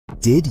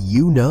Did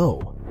you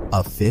know?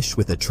 A fish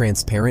with a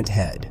transparent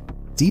head.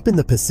 Deep in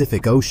the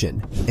Pacific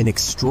Ocean, an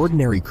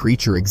extraordinary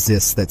creature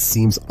exists that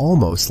seems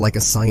almost like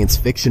a science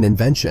fiction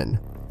invention.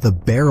 The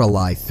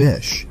barrel-eye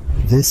fish.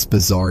 This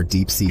bizarre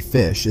deep-sea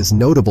fish is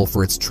notable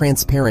for its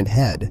transparent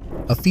head,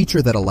 a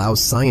feature that allows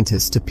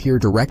scientists to peer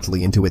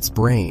directly into its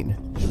brain.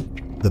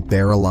 The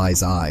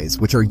barrel-eye's eyes,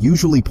 which are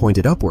usually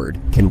pointed upward,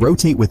 can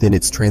rotate within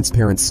its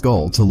transparent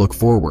skull to look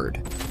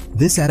forward.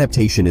 This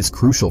adaptation is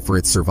crucial for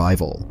its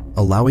survival,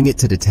 allowing it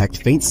to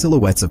detect faint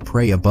silhouettes of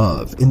prey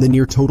above in the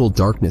near-total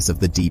darkness of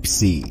the deep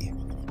sea.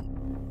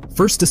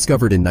 First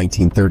discovered in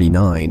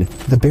 1939,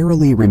 the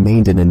barrel-eye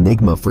remained an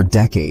enigma for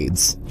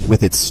decades,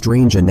 with its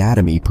strange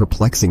anatomy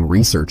perplexing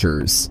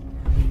researchers.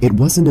 It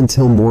wasn't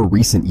until more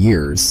recent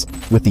years,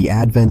 with the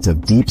advent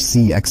of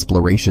deep-sea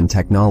exploration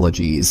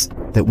technologies,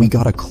 that we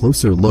got a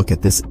closer look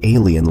at this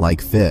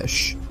alien-like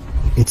fish.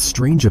 Its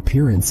strange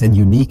appearance and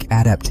unique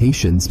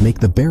adaptations make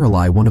the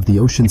barrel-eye one of the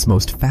ocean's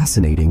most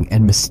fascinating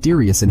and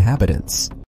mysterious inhabitants.